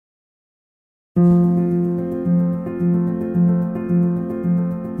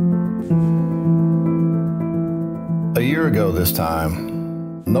year ago this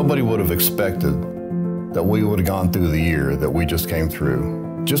time, nobody would have expected that we would have gone through the year that we just came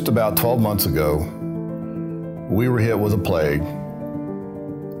through. Just about 12 months ago, we were hit with a plague.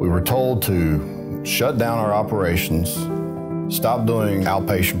 We were told to shut down our operations, stop doing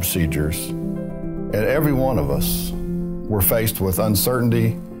outpatient procedures, and every one of us were faced with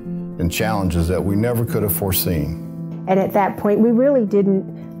uncertainty and challenges that we never could have foreseen. And at that point, we really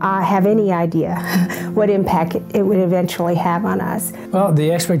didn't have any idea what impact it would eventually have on us. Well,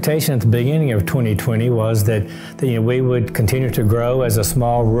 the expectation at the beginning of 2020 was that we would continue to grow as a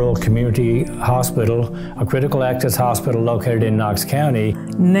small rural community hospital, a critical access hospital located in Knox County.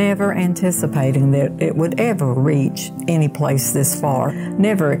 Never anticipating that it would ever reach any place this far.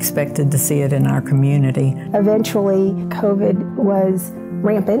 Never expected to see it in our community. Eventually, COVID was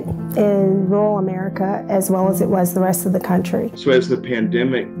rampant in rural America as well as it was the rest of the country. So as the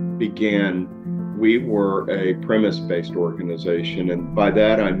pandemic began, we were a premise-based organization, and by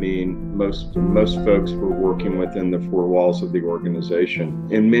that I mean most folks were working within the four walls of the organization.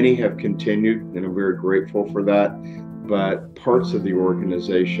 And many have continued, and I'm very grateful for that, but parts of the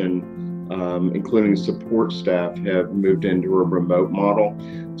organization, including support staff, have moved into a remote model.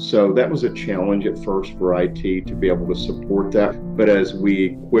 So that was a challenge at first for IT to be able to support that. But as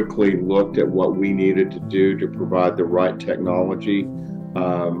we quickly looked at what we needed to do to provide the right technology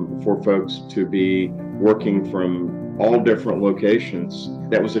for folks to be working from all different locations,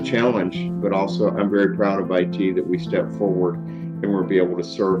 that was a challenge. But also I'm very proud of IT that we stepped forward and we'll be able to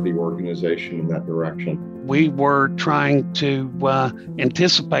serve the organization in that direction. We were trying to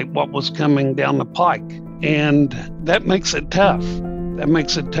anticipate what was coming down the pike, and that makes it tough. That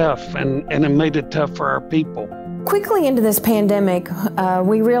makes it tough, and it made it tough for our people. Quickly into this pandemic,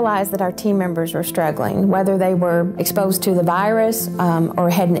 we realized that our team members were struggling, whether they were exposed to the virus or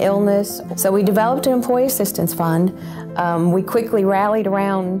had an illness. So we developed an employee assistance fund. We quickly rallied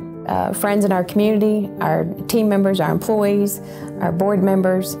around friends in our community, our team members, our employees, our board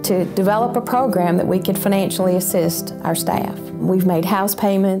members, to develop a program that we could financially assist our staff. We've made house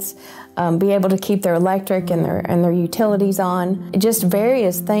payments, be able to keep their electric and their utilities on, just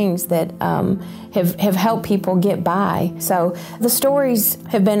various things that have helped people get by. So the stories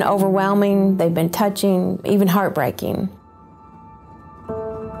have been overwhelming, they've been touching, even heartbreaking.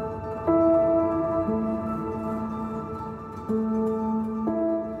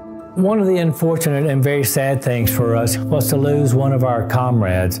 One of the unfortunate and very sad things for us was to lose one of our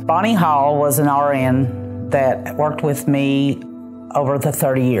comrades. Bonnie Hall was an RN that worked with me over the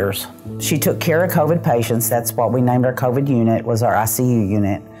 30 years. She took care of COVID patients. That's what we named our COVID unit, was our ICU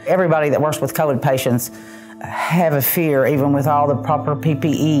unit. Everybody that works with COVID patients have a fear, even with all the proper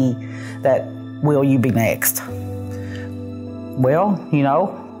PPE, that will you be next? Well,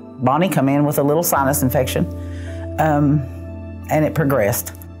 Bonnie come in with a little sinus infection, and it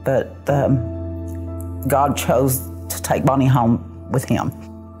progressed. But God chose to take Bonnie home with him.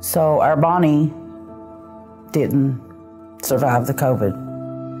 So our Bonnie didn't survive the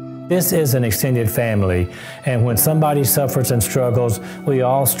COVID. This is an extended family, and when somebody suffers and struggles, we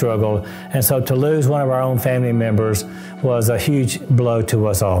all struggle. And so to lose one of our own family members was a huge blow to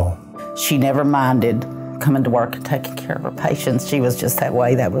us all. She never minded coming to work and taking care of her patients. She was just that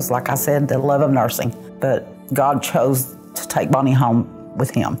way. That was, like I said, the love of nursing. But God chose to take Bonnie home with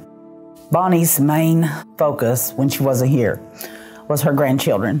him. Bonnie's main focus when she wasn't here was her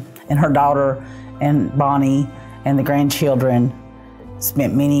grandchildren, and her daughter and Bonnie and the grandchildren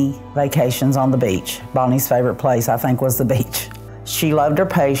spent many vacations on the beach. Bonnie's favorite place, I think, was the beach. She loved her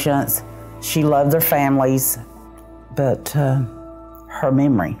patients, she loved their families, but her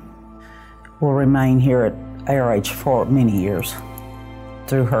memory will remain here at ARH for many years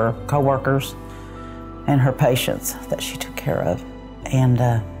through her coworkers and her patients that she took care of. And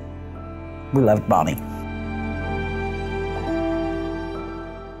we loved Bonnie.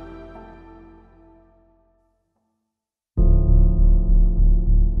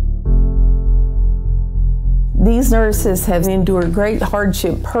 These nurses have endured great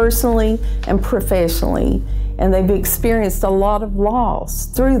hardship personally and professionally, and they've experienced a lot of loss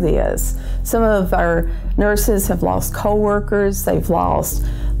through this. Some of our nurses have lost coworkers, they've lost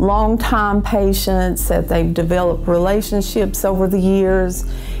longtime patients that they've developed relationships over the years,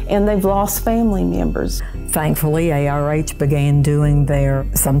 and they've lost family members. Thankfully, ARH began doing their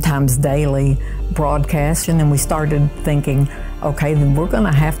sometimes daily broadcasting, and we started thinking, okay, then we're going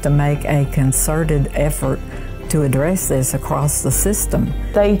to have to make a concerted effort to address this across the system.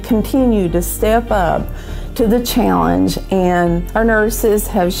 They continue to step up to the challenge, and our nurses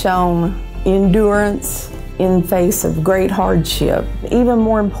have shown endurance in face of great hardship. Even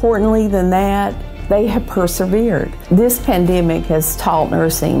more importantly than that, they have persevered. This pandemic has taught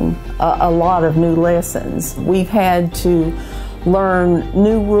nursing a lot of new lessons. We've had to learn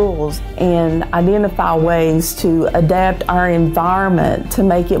new rules and identify ways to adapt our environment to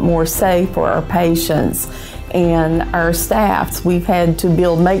make it more safe for our patients and our staffs. We've had to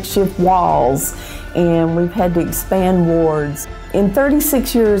build makeshift walls and we've had to expand wards. In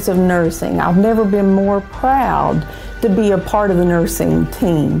 36 years of nursing, I've never been more proud to be a part of the nursing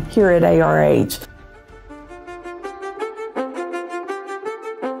team here at ARH.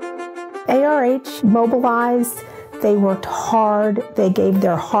 ARH mobilized. They worked hard, they gave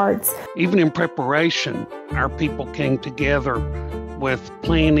their hearts. Even in preparation, our people came together with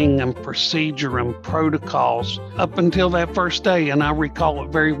planning and procedure and protocols up until that first day. And I recall it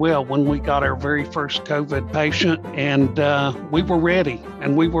very well when we got our very first COVID patient, and we were ready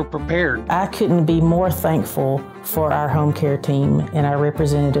and we were prepared. I couldn't be more thankful for our home care team and our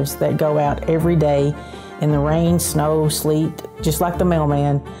representatives that go out every day in the rain, snow, sleet, just like the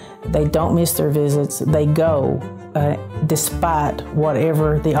mailman. They don't miss their visits. They go. Despite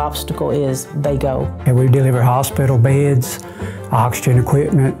whatever the obstacle is, they go. And we deliver hospital beds, oxygen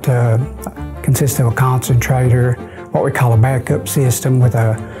equipment, consists of a concentrator, what we call a backup system with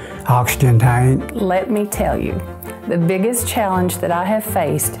a oxygen tank. Let me tell you, the biggest challenge that I have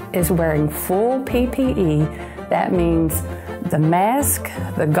faced is wearing full PPE. That means the mask,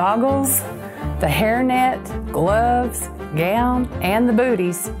 the goggles, the hairnet, gloves, gown, and the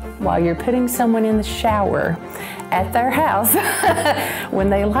booties while you're putting someone in the shower at their house when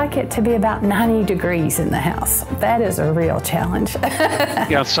they like it to be about 90 degrees in the house. That is a real challenge.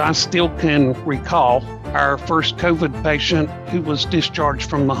 Yes, I still can recall our first COVID patient who was discharged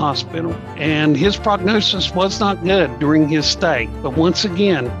from the hospital, and his prognosis was not good during his stay. But once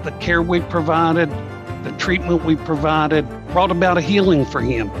again, the care we provided, the treatment we provided brought about a healing for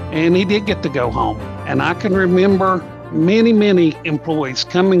him, and he did get to go home. And I can remember many employees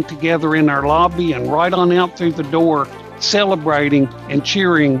coming together in our lobby and right on out through the door, celebrating and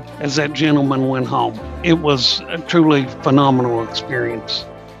cheering as that gentleman went home. It was a truly phenomenal experience.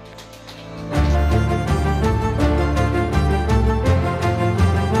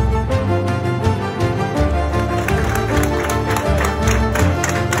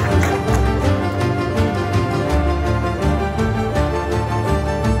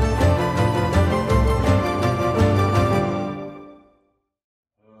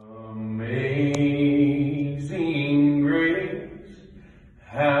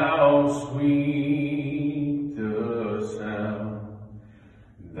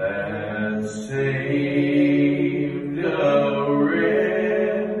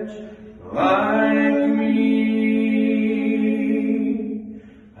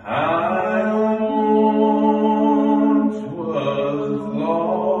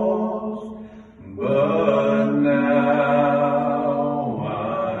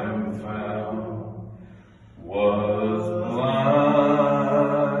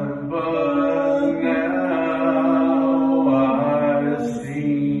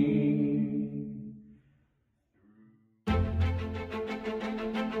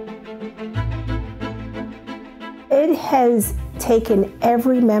 It has taken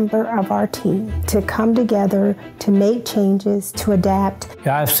every member of our team to come together, to make changes, to adapt.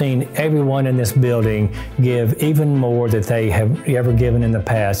 I've seen everyone in this building give even more that they have ever given in the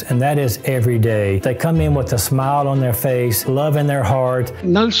past, and that is every day. They come in with a smile on their face, love in their heart.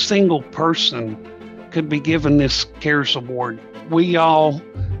 No single person could be given this CARES Award. We all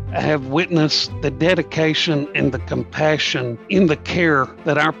have witnessed the dedication and the compassion in the care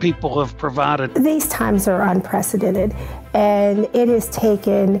that our people have provided. These times are unprecedented, and it has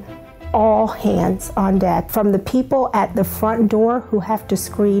taken all hands on deck, from the people at the front door who have to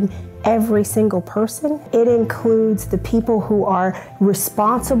screen every single person. It includes the people who are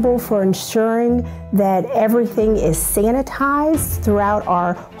responsible for ensuring that everything is sanitized throughout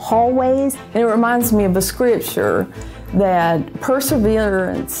our hallways. And it reminds me of a scripture that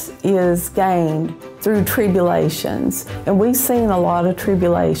perseverance is gained through tribulations. And we've seen a lot of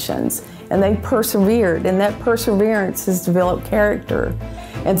tribulations, and they persevered, and that perseverance has developed character.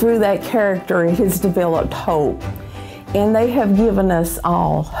 And through that character, it has developed hope. And they have given us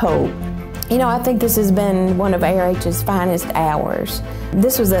all hope. You know, I think this has been one of ARH's finest hours.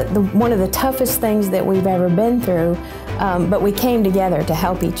 This was one of the toughest things that we've ever been through, but we came together to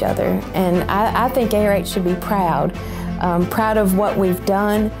help each other. And I think ARH should be proud of what we've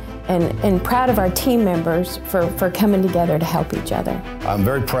done, and proud of our team members for coming together to help each other. I'm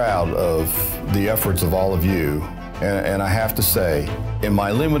very proud of the efforts of all of you, and I have to say, in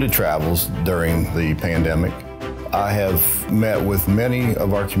my limited travels during the pandemic, I have met with many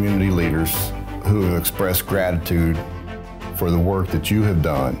of our community leaders who have expressed gratitude for the work that you have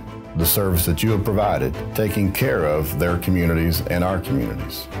done, the service that you have provided, taking care of their communities and our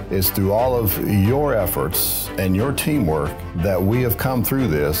communities. It's through all of your efforts and your teamwork that we have come through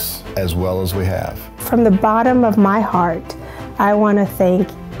this as well as we have. From the bottom of my heart, I want to thank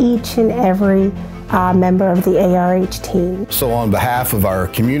each and every member of the ARH team. So on behalf of our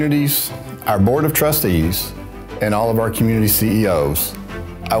communities, our Board of Trustees, and all of our community CEOs,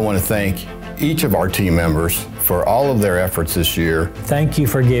 I want to thank each of our team members for all of their efforts this year. Thank you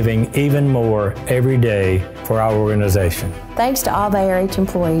for giving even more every day for our organization. Thanks to all the ARH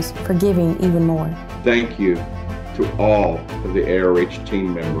employees for giving even more. Thank you to all of the ARH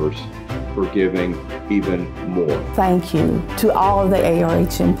team members for giving even more. Thank you to all of the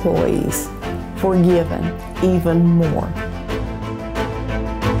ARH employees for giving even more.